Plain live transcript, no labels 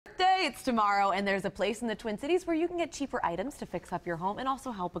It's tomorrow, and there's a place in the Twin Cities where you can get cheaper items to fix up your home and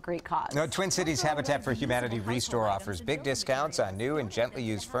also help a great cause. No, Twin Cities Habitat for Humanity Restore offers big discounts on new and gently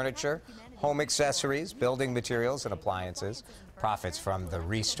used furniture, home accessories, building materials, and appliances. Profits from the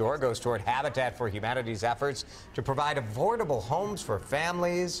Restore goes toward Habitat for Humanity's efforts to provide affordable homes for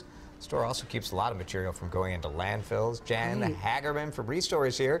families. The store also keeps a lot of material from going into landfills. Jan Hagerman from Restore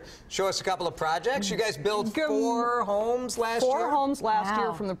is here. Show us a couple of projects. You guys built 4 homes last year? 4 homes last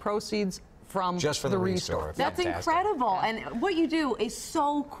year from the proceeds from just for the Restore. That's incredible. And what you do is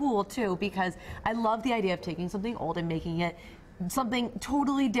so cool, too, because I love the idea of taking something old and making it something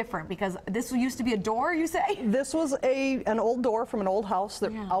totally different, because this used to be a door, you say? This was an old door from an old house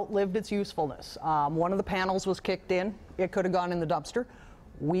that outlived its usefulness. One of the panels was kicked in. It could have gone in the dumpster.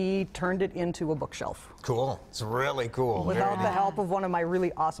 We turned it into a bookshelf. Cool. It's really cool. Without the help of one of my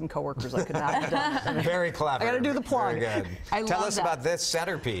really awesome coworkers, I could not have done it. Very clever. I got to do the plug. Very good. Tell us about this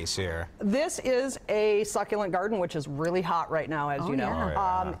centerpiece here. This is a succulent garden, which is really hot right now, as you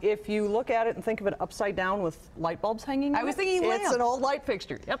know. If you look at it and think of it upside down with light bulbs hanging, I was thinking lamp. It's an old light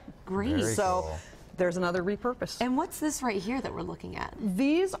fixture. Yep. Great. Very cool. There's another repurpose. And what's this right here that we're looking at?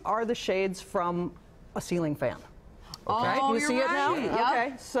 These are the shades from a ceiling fan. Okay. Oh, you see it now? Yep.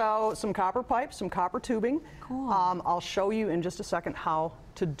 Okay, so some copper pipes, some copper tubing. Cool. I'll show you in just a second how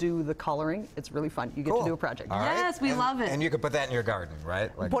to do the coloring. It's really fun. You get to do a project. Yes, we love it. And you could put that in your garden,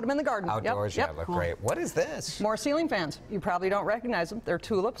 right? Like put them in the garden. Outdoors, look great. What is this? More ceiling fans. You probably don't recognize them. They're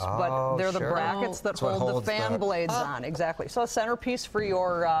tulips, but they're the brackets that hold the fan blades on. Exactly. So a centerpiece for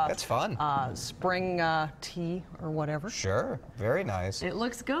your that's fun. Spring tea or whatever. Sure. Very nice. It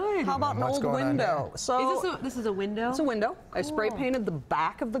looks good. How about an old window? So this is a window? It's a window. I spray painted the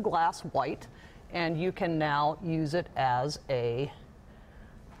back of the glass white, and you can now use it as a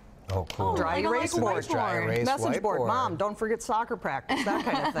dry erase board. Message board. Mom, don't forget soccer practice, that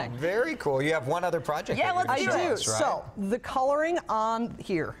kind of thing. Very cool. You have one other project. Yeah, let's do it. Right? So the coloring on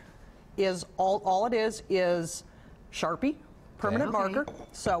here is all it is Sharpie, permanent marker.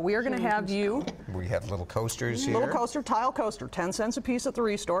 So we are going to have you. We have little coasters here. Little coaster, tile coaster, 10 cents a piece at the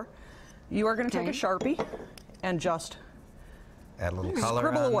Restore. You are going to take a Sharpie and just add a little color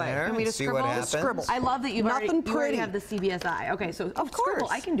scribble on away. there and see what happens. Scribble. I love that you already have the CBSI. Okay, so of course scribble,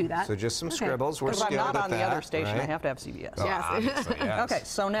 I can do that. So just some scribbles. We're skilled I'm not at on that, the other station. right? I have to have CBS. Oh, Yes. Okay,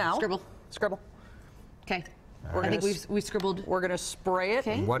 so now scribble. Okay. I think we scribbled. We're going to spray it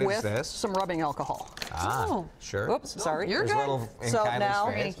with this? Some rubbing alcohol. Sure. Oops, sorry. You're good. So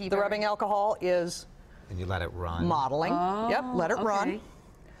now the rubbing alcohol is and you let it run. Modeling. Yep, let it run. Cool.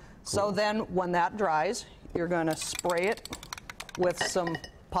 So then when that dries, you're going to spray it with some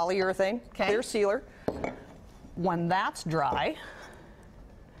polyurethane clear sealer. When that's dry,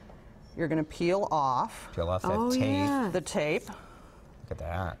 you're going to peel off that tape. The tape. Look at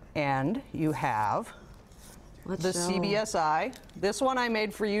that. And you have the CBSI. This one I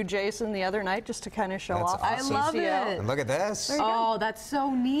made for you, Jason, the other night, just to kind of show off. Awesome. I love it. And look at this. Oh, that's so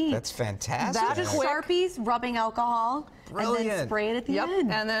neat. That's fantastic. That is Sharpies, rubbing alcohol, and then spray it at the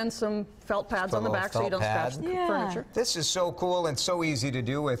end. And then some felt pads on the back so you don't scratch the furniture. This is so cool and so easy to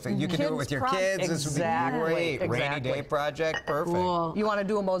do with. You can do it with your kids. This would be great. Rainy day project. Perfect. Cool. You want to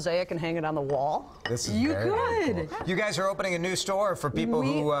do a mosaic and hang it on the wall? This is very cool. You guys are opening a new store for people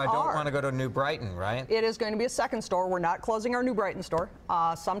who don't want to go to New Brighton, right? It is going to be a second store. We're not closing our New Brighton store.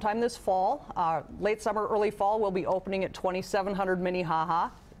 Sometime this fall, late summer, early fall, we'll be opening at 2700 Minnehaha.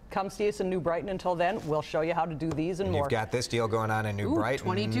 Come see us in New Brighton. Until then, we'll show you how to do these and more. You've got this deal going on in New Brighton.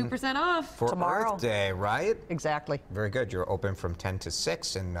 22% off. For tomorrow. Earth Day, right? Exactly. Very good. You're open from 10 to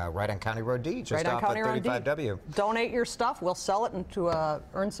 6 and right on County Road D, just off at 35W. Donate your stuff. We'll sell it and to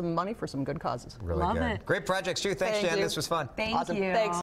earn some money for some good causes. Really good. Great projects, too. Thanks, Jen. This was fun. Thank you. Thanks.